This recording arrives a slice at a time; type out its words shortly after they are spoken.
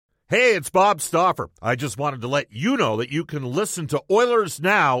Hey, it's Bob Stauffer. I just wanted to let you know that you can listen to Oilers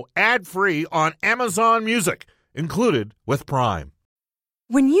Now ad-free on Amazon Music, included with Prime.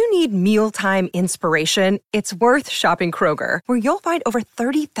 When you need mealtime inspiration, it's worth shopping Kroger, where you'll find over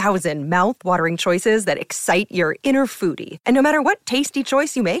 30,000 mouth-watering choices that excite your inner foodie. And no matter what tasty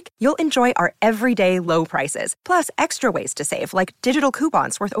choice you make, you'll enjoy our everyday low prices, plus extra ways to save, like digital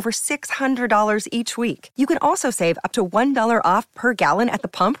coupons worth over $600 each week. You can also save up to $1 off per gallon at the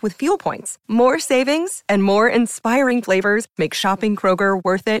pump with fuel points. More savings and more inspiring flavors make shopping Kroger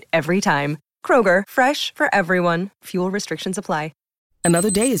worth it every time. Kroger, fresh for everyone. Fuel restrictions apply.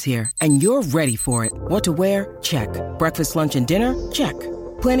 Another day is here, and you're ready for it. What to wear? Check. Breakfast, lunch, and dinner? Check.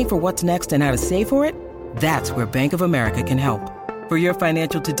 Planning for what's next and how to save for it? That's where Bank of America can help. For your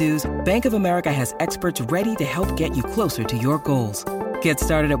financial to-dos, Bank of America has experts ready to help get you closer to your goals. Get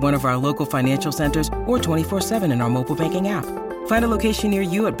started at one of our local financial centers or 24/7 in our mobile banking app. Find a location near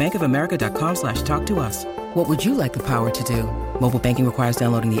you at bankofamerica.com/talktous. What would you like the power to do? Mobile banking requires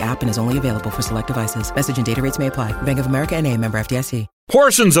downloading the app and is only available for select devices. Message and data rates may apply. Bank of America N.A., member FDIC.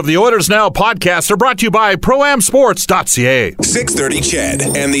 Portions of the Oilers Now podcast are brought to you by ProAmSports.ca. 6:30 CHED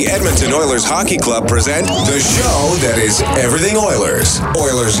and the Edmonton Oilers Hockey Club present the show that is everything Oilers.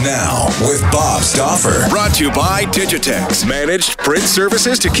 Oilers Now with Bob Stauffer. Brought to you by Digitex. Managed print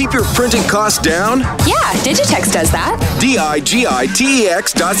services to keep your printing costs down? Yeah, Digitex does that.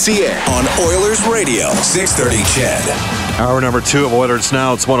 Digitex.ca on Oilers Radio. 6:30 CHED. Hour number 2 of Oilers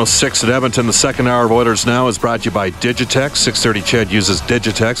Now. It's 106 at Edmonton. The second hour of Oilers Now is brought to you by Digitex. 6:30 CHED uses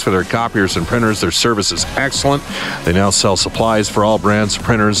Digitex for their copiers and printers. Their service is excellent. They now sell supplies for all brands of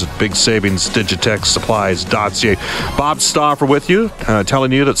printers at big savings. DigitexSupplies.ca. Bob Stauffer with you,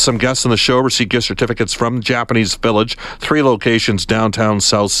 telling you that some guests on the show receive gift certificates from Japanese Village. 3 locations, downtown,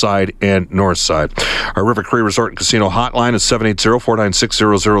 south side, and north side. Our River Cree Resort and Casino hotline is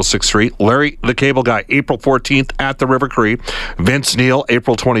 780-496-0063. Larry the Cable Guy, April 14th at the River Cree. Vince Neil,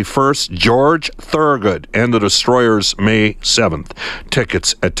 April 21st. George Thorogood and the Destroyers, May 7th.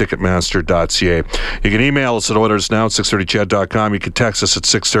 Tickets at Ticketmaster.ca. You can email us at OilersNow at 630ched.com. You can text us at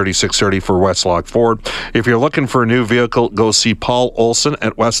 630-630 for Westlock Ford. If you're looking for a new vehicle, go see Paul Olson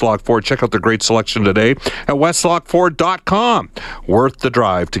at Westlock Ford. Check out their great selection today at westlockford.com. Worth the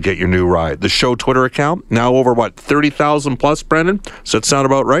drive to get your new ride. The show Twitter account, now over, 30,000 plus, Brendan? Does that sound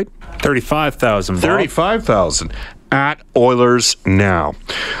about right? 35,000. 35,000 at Oilers Now.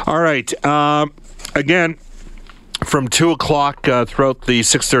 All right. Again, from 2 o'clock throughout the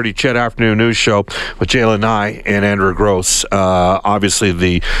 6:30 CHED Afternoon News Show with Jalen Nye and Andrew Gross. Obviously,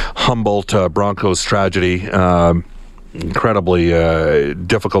 the Humboldt Broncos tragedy. Incredibly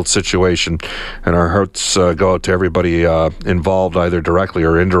difficult situation, and our hearts go out to everybody involved, either directly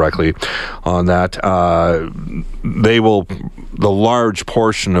or indirectly, on that. The large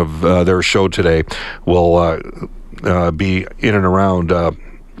portion of their show today will be in and around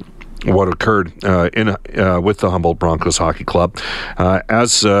what occurred with the Humboldt Broncos Hockey Club.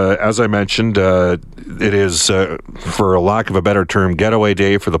 As I mentioned, it is, for a lack of a better term, getaway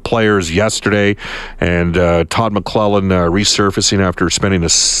day for the players yesterday, and Todd McClellan resurfacing after spending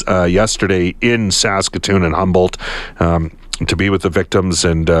yesterday in Saskatoon and Humboldt to be with the victims,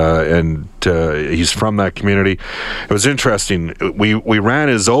 and he's from that community. It was interesting. We ran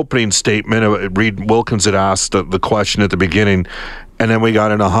his opening statement. Reed Wilkins had asked the question at the beginning, and then we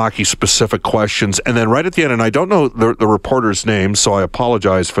got into hockey-specific questions. And then right at the end, and I don't know the reporter's name, so I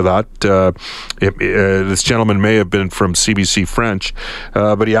apologize for that. This gentleman may have been from CBC French,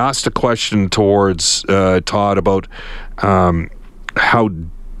 but he asked a question towards Todd about how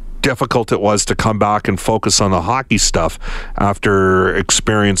difficult it was to come back and focus on the hockey stuff after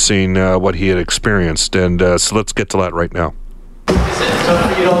experiencing what he had experienced. And so let's get to that right now. Is it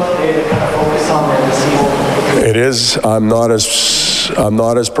tough for you today to kind of focus on the season? It is. I'm not as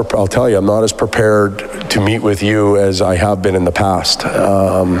I'll tell you, I'm not as prepared to meet with you as I have been in the past,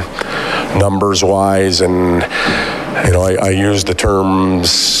 numbers wise, and I use the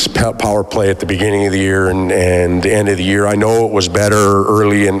terms power play at the beginning of the year and the end of the year. I know it was better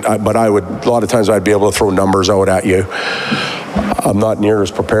early, but a lot of times I'd be able to throw numbers out at you. I'm not near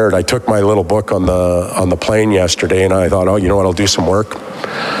as prepared. I took my little book on the plane yesterday, and I thought, you know what, I'll do some work.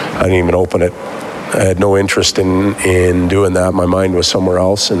 I didn't even open it. I had no interest in doing that. My mind was somewhere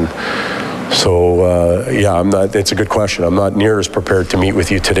else, and so it's a good question. I'm not near as prepared to meet with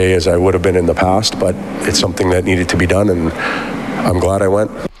you today as I would have been in the past, but it's something that needed to be done, and I'm glad I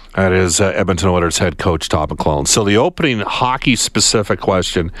went. That is Edmonton Oilers head coach Todd McClellan. So the opening hockey-specific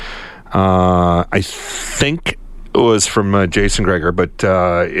question, I think it was from Jason Gregor, but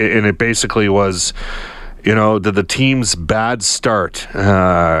and it basically was, did the team's bad start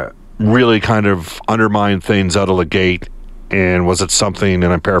really kind of undermine things out of the gate? And was it something,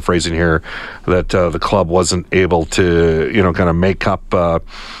 and I'm paraphrasing here, that the club wasn't able to, kind of make up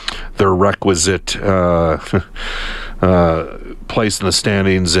their requisite place in the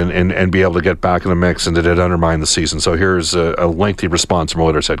standings and be able to get back in the mix, and did it undermine the season? So here's a lengthy response from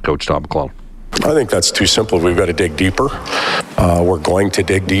Oilers head coach Todd McLellan. I think that's too simple. We've got to dig deeper. We're going to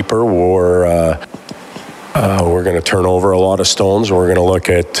dig deeper. We're going to turn over a lot of stones. We're going to look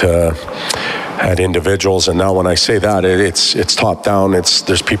at individuals, and now when I say that, it's top down.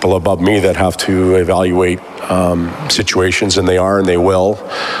 There's people above me that have to evaluate situations, and they are, and they will.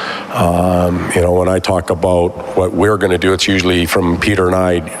 When I talk about what we're going to do, it's usually from Peter and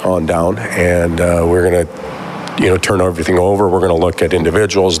I on down, and we're going to turn everything over. We're going to look at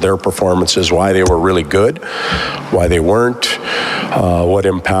individuals, their performances, why they were really good, why they weren't, what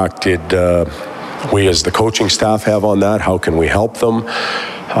impact did we as the coaching staff have on that, how can we help them.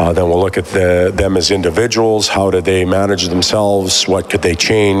 Then we'll look at them as individuals. How did they manage themselves? What could they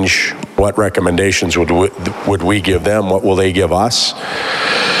change? What recommendations would we give them? What will they give us?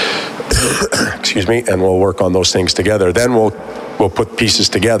 Excuse me. And we'll work on those things together. Then we'll put pieces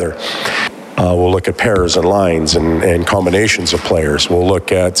together. We'll look at pairs and lines and combinations of players. We'll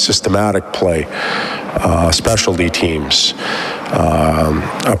look at systematic play, specialty teams,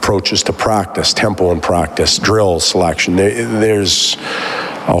 approaches to practice, tempo in practice, drill selection. There's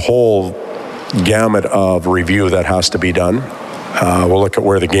a whole gamut of review that has to be done. We'll look at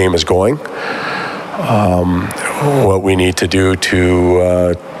where the game is going, what we need to do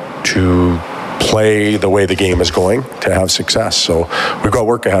to play the way the game is going to have success. So we've got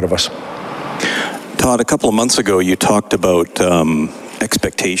work ahead of us. Todd, a couple of months ago, you talked about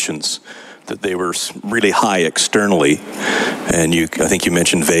expectations, that they were really high externally, and I think you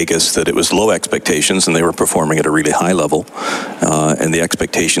mentioned Vegas, that it was low expectations and they were performing at a really high level, and the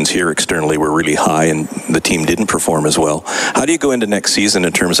expectations here externally were really high and the team didn't perform as well. How do you go into next season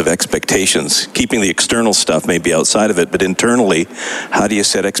in terms of expectations, keeping the external stuff maybe outside of it, but internally, how do you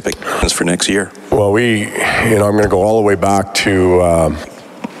set expectations for next year? Well, I'm going to go all the way back to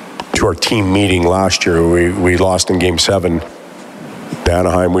our team meeting last year. We lost in Game 7 to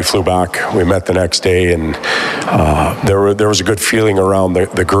Anaheim. We flew back. We met the next day, and there was a good feeling around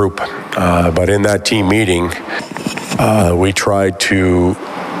the group. But in that team meeting, we tried to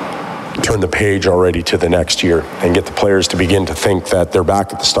turn the page already to the next year and get the players to begin to think that they're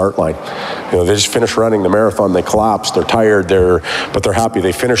back at the start line. They just finished running the marathon. They collapsed. They're tired. But they're happy.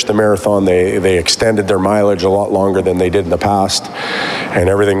 They finished the marathon. They extended their mileage a lot longer than they did in the past, and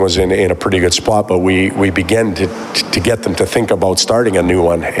everything was in a pretty good spot. But we began to get them to think about starting a new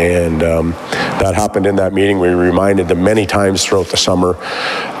one, and that happened in that meeting. We reminded them many times throughout the summer.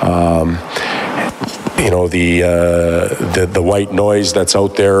 The white noise that's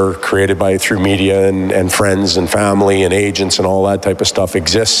out there created through media and friends and family and agents and all that type of stuff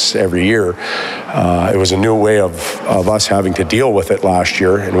exists every year. It was a new way of us having to deal with it last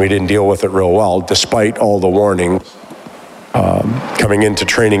year, and we didn't deal with it real well, despite all the warning. Coming into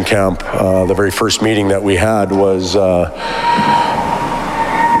training camp, the very first meeting that we had was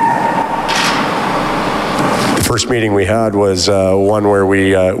one where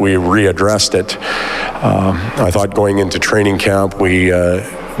we readdressed it. I thought going into training camp we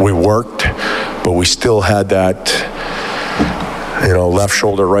worked, but we still had that left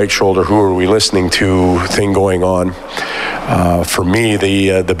shoulder, right shoulder, who are we listening to thing going on. For me,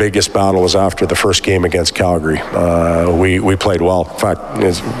 the biggest battle was after the first game against Calgary. We played well. In fact,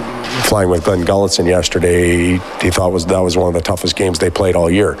 flying with Glenn Gulletson yesterday, he thought that was one of the toughest games they played all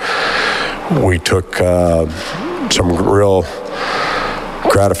year. We took some real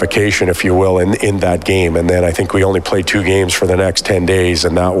gratification, if you will, in that game. And then I think we only played 2 games for the next 10 days,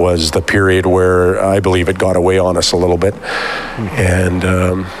 and that was the period where I believe it got away on us a little bit. And,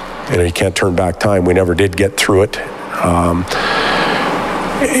 you can't turn back time. We never did get through it.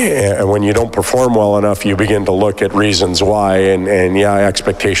 And when you don't perform well enough, you begin to look at reasons why, and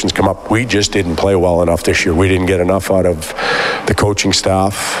expectations come up. We just didn't play well enough this year. We didn't get enough out of the coaching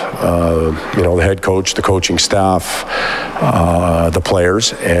staff, the head coach, the coaching staff, the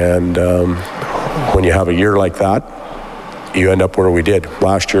players. And when you have a year like that, you end up where we did.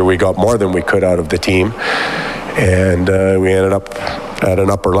 Last year we got more than we could out of the team, and we ended up at an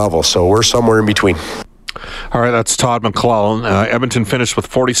upper level. So we're somewhere in between. All right, that's Todd McLellan. Edmonton finished with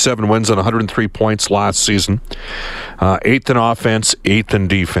 47 wins and 103 points last season. 8th in offense, 8th in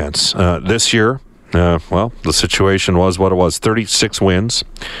defense. This year, the situation was what it was, 36 wins.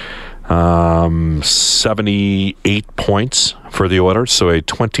 78 points for the Oilers, so a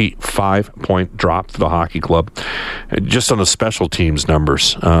 25-point drop for the hockey club. Just on the special teams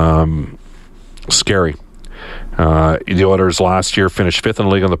numbers, scary. The Oilers last year finished 5th in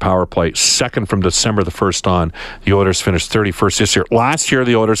the league on the power play, 2nd from December the 1st on. The Oilers finished 31st this year. Last year,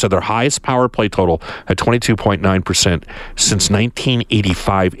 the Oilers had their highest power play total at 22.9% since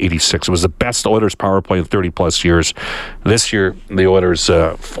 1985-86. It was the best Oilers power play in 30-plus years. This year, the Oilers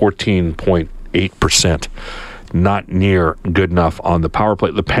 14.8%. Not near good enough on the power play.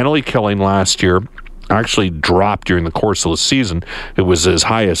 The penalty killing last year actually dropped during the course of the season. It was as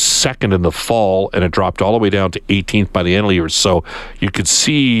high as 2nd in the fall, and it dropped all the way down to 18th by the end of the year. So you could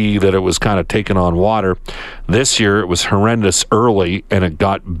see that it was kind of taking on water. This year, it was horrendous early, and it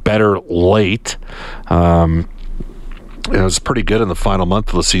got better late. It was pretty good in the final month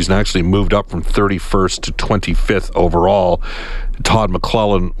of the season. Actually moved up from 31st to 25th overall. Todd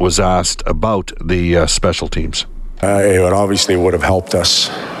McLellan was asked about the special teams. It obviously would have helped us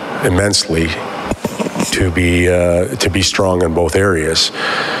immensely to be strong in both areas.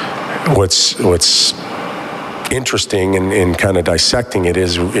 What's interesting in kind of dissecting it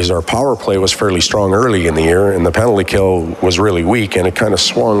is our power play was fairly strong early in the year, and the penalty kill was really weak, and it kind of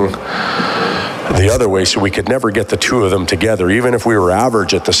swung the other way, so we could never get the two of them together. Even if we were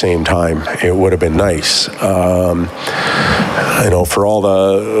average at the same time, it would have been nice. For all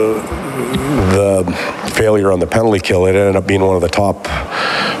the failure on the penalty kill, it ended up being one of the top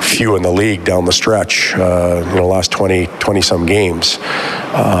few in the league down the stretch, last 20-some games.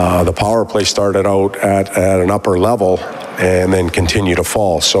 The power play started out at an upper level and then continued to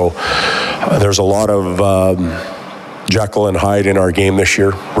fall. So there's a lot of Jekyll and Hyde in our game this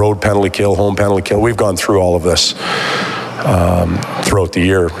year. Road penalty kill, home penalty kill. We've gone through all of this throughout the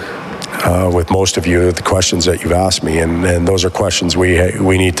year with most of you, the questions that you've asked me, and those are questions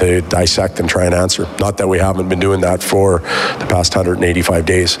we need to dissect and try and answer. Not that we haven't been doing that for the past 185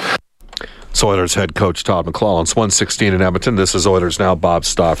 days. So Oilers head coach Todd McLellan. It's 1:16 in Edmonton. This is Oilers Now. Bob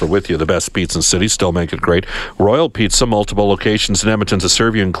Stauffer with you. The best pizza in the city. Still make it great. Royal Pizza, multiple locations in Edmonton to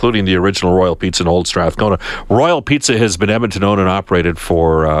serve you, including the original Royal Pizza in Old Strathcona. Royal Pizza has been Edmonton owned and operated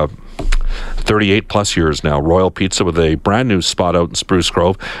for 38 plus years now. Royal Pizza with a brand new spot out in Spruce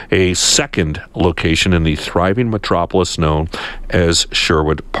Grove, a second location in the thriving metropolis known as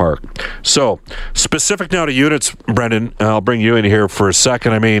Sherwood Park. So, specific now to units, Brendan, I'll bring you in here for a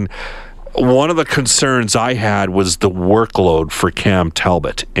second. I mean, one of the concerns I had was the workload for Cam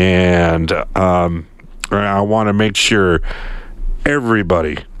Talbot, and I want to make sure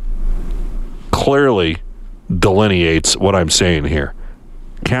everybody clearly delineates what I'm saying here.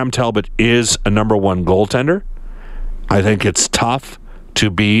 Cam Talbot is a number one goaltender. I think it's tough to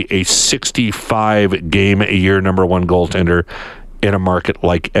be a 65-game-a-year number one goaltender in a market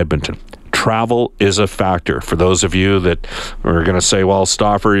like Edmonton. Travel is a factor. For those of you that are going to say, well,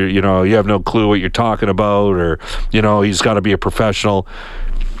 Stauffer, you have no clue what you're talking about, or, he's got to be a professional.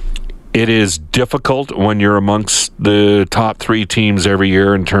 It is difficult when you're amongst the top 3 teams every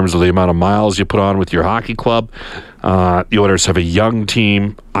year in terms of the amount of miles you put on with your hockey club. The Oilers have a young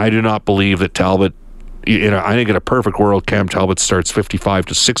team. I do not believe that Talbot, I think in a perfect world, Cam Talbot starts 55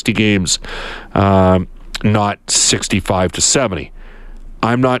 to 60 games, not 65 to 70.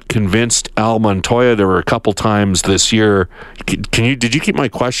 I'm not convinced Al Montoya. There were a couple times this year. Did you keep my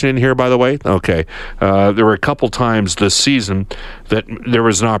question in here, by the way? Okay. There were a couple times this season that there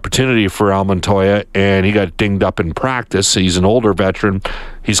was an opportunity for Al Montoya, and he got dinged up in practice. He's an older veteran.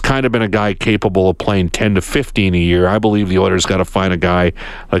 He's kind of been a guy capable of playing 10 to 15 a year. I believe the Oilers got to find a guy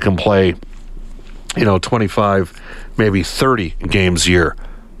that can play, 25, maybe 30 games a year.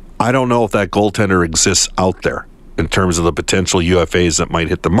 I don't know if that goaltender exists out there in terms of the potential UFAs that might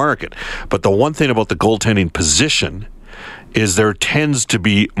hit the market. But the one thing about the goaltending position is there tends to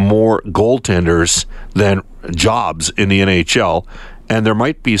be more goaltenders than jobs in the NHL, and there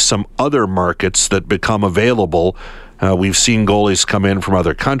might be some other markets that become available. We've seen goalies come in from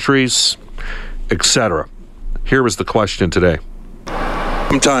other countries, etc. Here was the question today.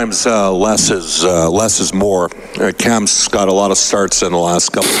 Sometimes less is more. Cam's got a lot of starts in the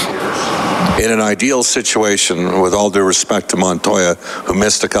last couple of years. In an ideal situation, with all due respect to Montoya, who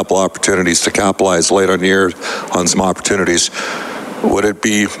missed a couple opportunities to capitalize late on the year on some opportunities, would it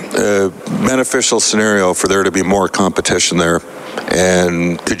be a beneficial scenario for there to be more competition there?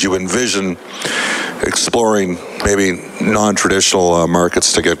 And could you envision exploring maybe non-traditional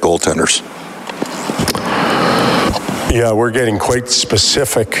markets to get goaltenders? Yeah, we're getting quite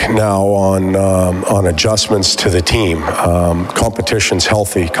specific now on adjustments to the team. Competition's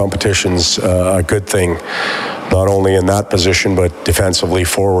healthy. Competition's a good thing, not only in that position, but defensively,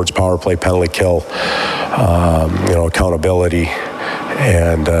 forwards, power play, penalty kill, accountability,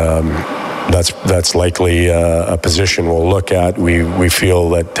 and that's likely a position we'll look at. We feel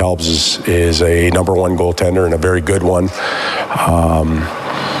that Talbs is a number one goaltender and a very good one.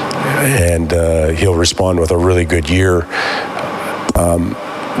 And he'll respond with a really good year.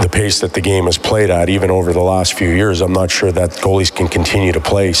 The pace that the game has played at, even over the last few years, I'm not sure that goalies can continue to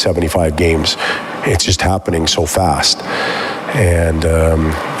play 75 games. It's just happening so fast. And,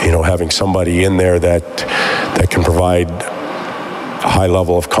 having somebody in there that can provide a high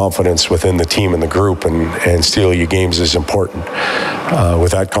level of confidence within the team and the group and steal you games is important.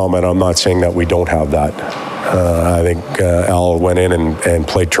 With that comment, I'm not saying that we don't have that. I think Al went in and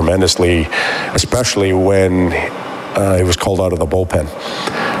played tremendously, especially when he was called out of the bullpen.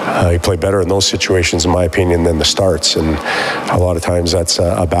 He played better in those situations, in my opinion, than the starts, and a lot of times that's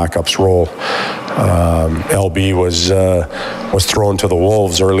a backup's role. LB was thrown to the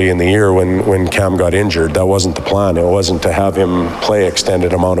wolves early in the year when Cam got injured. That wasn't the plan. It wasn't to have him play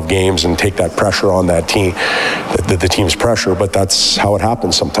extended amount of games and take that pressure on that team, the team's pressure, but that's how it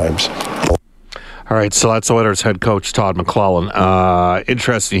happens sometimes. All right, so that's Oilers head coach Todd McLellan.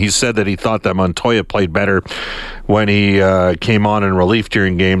 Interesting, he said that he thought that Montoya played better when he came on in relief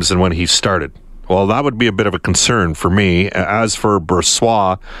during games than when he started. Well, that would be a bit of a concern for me. As for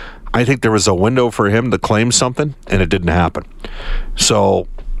Brossoit, I think there was a window for him to claim something, and it didn't happen. So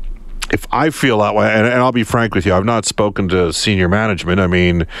if I feel that way, and I'll be frank with you, I've not spoken to senior management. I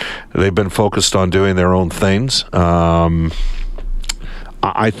mean, they've been focused on doing their own things.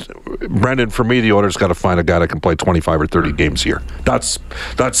 Brendan, for me, the Oilers got to find a guy that can play 25 or 30 games a year.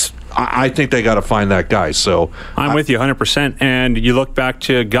 I think they got to find that guy. So I'm with you 100%. And you look back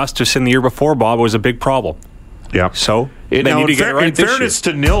to Gustafsson the year before, Bob, was a big problem. Yeah. So they need to get it right in fairness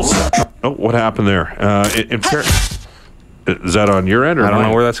to Nilsson. Oh, what happened there? Is that on your end? Or I don't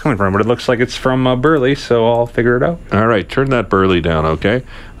know where that's coming from, but it looks like it's from Burley, so I'll figure it out. All right, turn that Burley down, okay?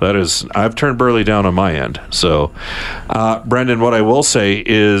 I've turned Burley down on my end. So, Brendan, what I will say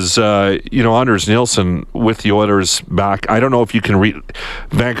is, Anders Nilsson with the Oilers back. I don't know if you can read.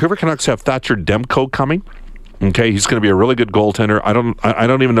 Vancouver Canucks have Thatcher Demko coming. Okay, he's going to be a really good goaltender. I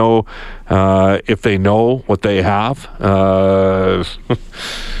don't even know if they know what they have.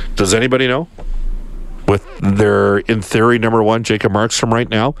 Does anybody know? With their, in theory, number one, Jacob Markstrom right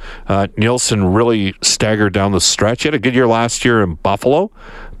now. Nilsson really staggered down the stretch. He had a good year last year in Buffalo,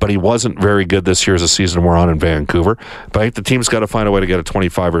 but he wasn't very good this year as the season we're on in Vancouver. But I think the team's got to find a way to get a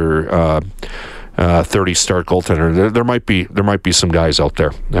 25 or 30 start goaltender. There might be some guys out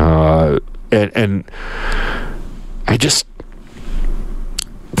there. And I just...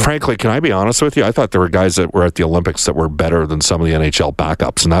 Frankly, can I be honest with you? I thought there were guys that were at the Olympics that were better than some of the NHL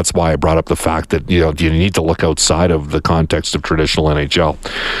backups, and that's why I brought up the fact that, you need to look outside of the context of traditional NHL.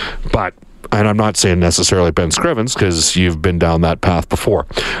 But, and I'm not saying necessarily Ben Scrivens, because you've been down that path before.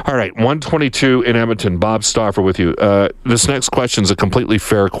 All right, 122 in Edmonton. Bob Stauffer with you. This next question is a completely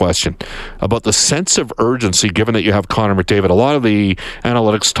fair question about the sense of urgency, given that you have Connor McDavid. A lot of the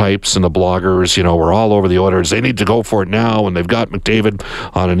analytics types and the bloggers, were all over the Oilers. They need to go for it now, and they've got McDavid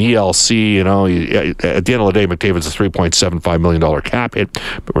on an ELC. At the end of the day, McDavid's a $3.75 million cap hit,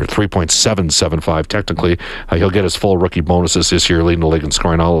 or $3.775 technically. He'll get his full rookie bonuses this year, leading the league in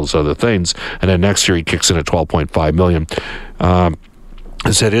scoring, all those other things. And then next year he kicks in at $12.5 million.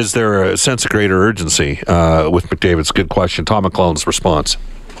 I said, is there a sense of greater urgency with McDavid's? Good question. Tom McClellan's response.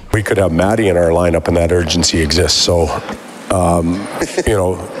 We could have Matty in our lineup and that urgency exists. So,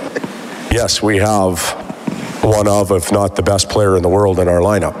 yes, we have one of, if not the best player in the world in our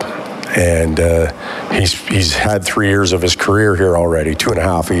lineup. And he's had 3 years of his career here already,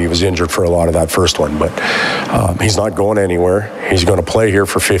 2.5. He was injured for a lot of that first one, but he's not going anywhere. He's going to play here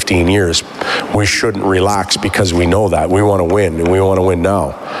for 15 years. We shouldn't relax because we know that. We want to win, and we want to win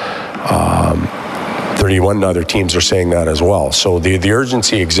now. 31 other teams are saying that as well. So the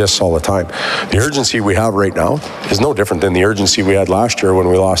urgency exists all the time. The urgency we have right now is no different than the urgency we had last year when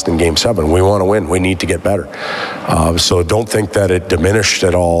we lost in Game 7. We want to win. We need to get better. So don't think that it diminished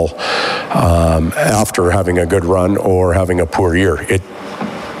at all after having a good run or having a poor year.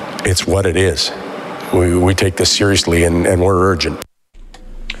 It's what it is. We take this seriously, and we're urgent.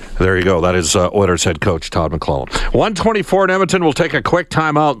 There you go. That is Oilers head coach Todd McLellan. 124 in Edmonton. We'll take a quick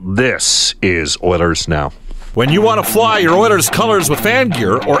timeout. This is Oilers Now. When you want to fly your Oilers colors with fan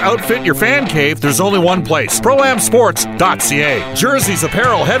gear or outfit your fan cave, there's only one place, ProAmSports.ca. Jerseys,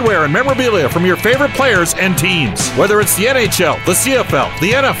 apparel, headwear, and memorabilia from your favorite players and teams. Whether it's the NHL, the CFL,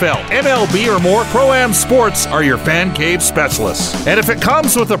 the NFL, MLB, or more, Pro-Am Sports are your fan cave specialists. And if it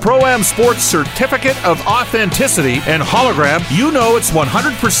comes with a Pro-Am Sports Certificate of Authenticity and hologram, you know it's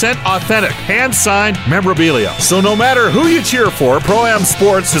 100% authentic, hand-signed memorabilia. So no matter who you cheer for, Pro-Am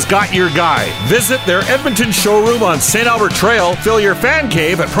Sports has got your guy. Visit their Edmonton showroom on St. Albert Trail. Fill your fan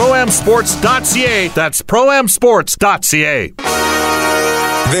cave at ProAmSports.ca. That's ProAmSports.ca.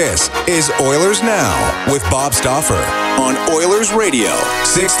 This is Oilers Now with Bob Stauffer on Oilers Radio,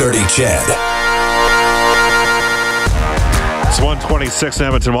 630 CHED. It's 1:26 in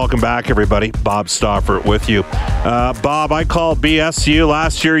Edmonton. Welcome back, everybody. Bob Stauffer with you. Bob, I called BS to you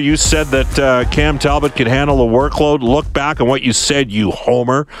last year. You said that Cam Talbot could handle the workload. Look back on what you said, you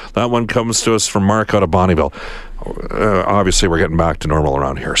homer. That one comes to us from Mark out of Bonnyville. Obviously, we're getting back to normal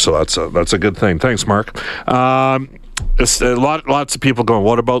around here, so that's a good thing. Thanks, Mark. Lots of people going,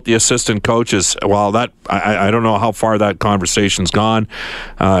 what about the assistant coaches? Well, I don't know how far that conversation's gone.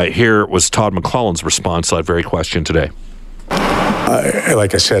 Here was Todd McClellan's response to that very question today.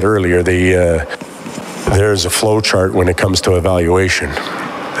 Like I said earlier, there's a flow chart when it comes to evaluation.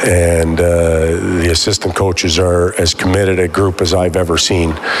 And the assistant coaches are as committed a group as I've ever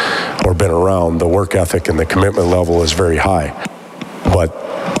seen or been around. The work ethic and the commitment level is very high. But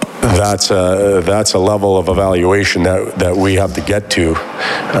that's a level of evaluation that we have to get to.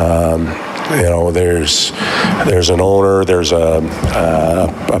 There's an owner, there's a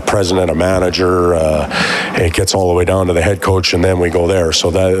president, a manager. It gets all the way down to the head coach, and then we go there. So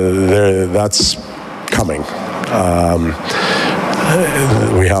that's coming.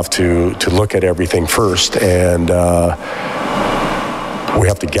 We have to look at everything first, and we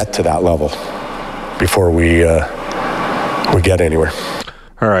have to get to that level before we get anywhere.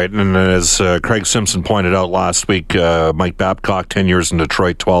 All right, and as Craig Simpson pointed out last week, Mike Babcock, 10 years in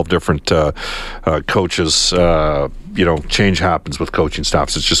Detroit, 12 different coaches. Change happens with coaching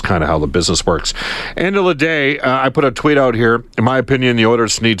staffs. It's just kind of how the business works. End of the day, I put a tweet out here. In my opinion, the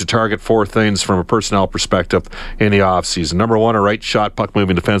Oilers need to target four things from a personnel perspective in the offseason. Number one, a right shot,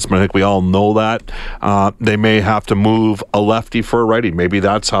 puck-moving defenseman. I think we all know that. They may have to move a lefty for a righty. Maybe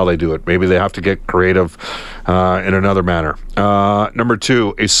that's how they do it. Maybe they have to get creative in another manner. Number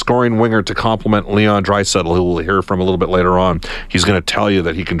two, a scoring winger to complement Leon Draisaitl, who we'll hear from a little bit later on. He's going to tell you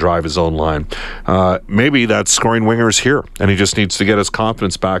that he can drive his own line. Maybe that scoring winger is here, and he just needs to get his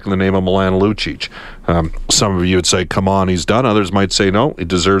confidence back in the name of Milan Lucic. Some of you would say, come on, he's done. Others might say, no, he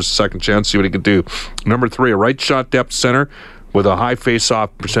deserves a second chance, see what he can do. Number three, a right shot depth center with a high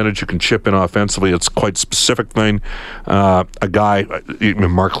face-off percentage who can chip in offensively. It's quite a specific thing. A guy,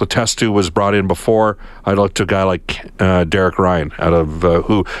 Mark Letestu was brought in before. I'd look to a guy like Derek Ryan,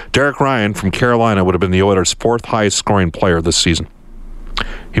 Derek Ryan from Carolina would have been the Oilers' fourth highest scoring player this season.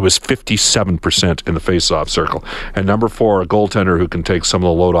 He was 57% in the face-off circle. And number four, a goaltender who can take some of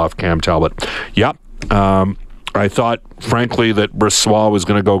the load off Cam Talbot. Yep. I thought, frankly, that Brossoit was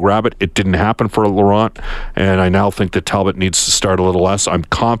going to go grab it. It didn't happen for Laurent, and I now think that Talbot needs to start a little less. I'm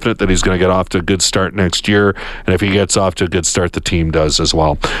confident that he's going to get off to a good start next year, and if he gets off to a good start, the team does as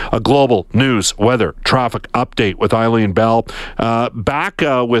well. A global news, weather, traffic update with Eileen Bell. Back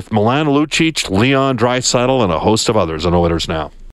with Milan Lucic, Leon Draisaitl, and a host of others on Oilers Now.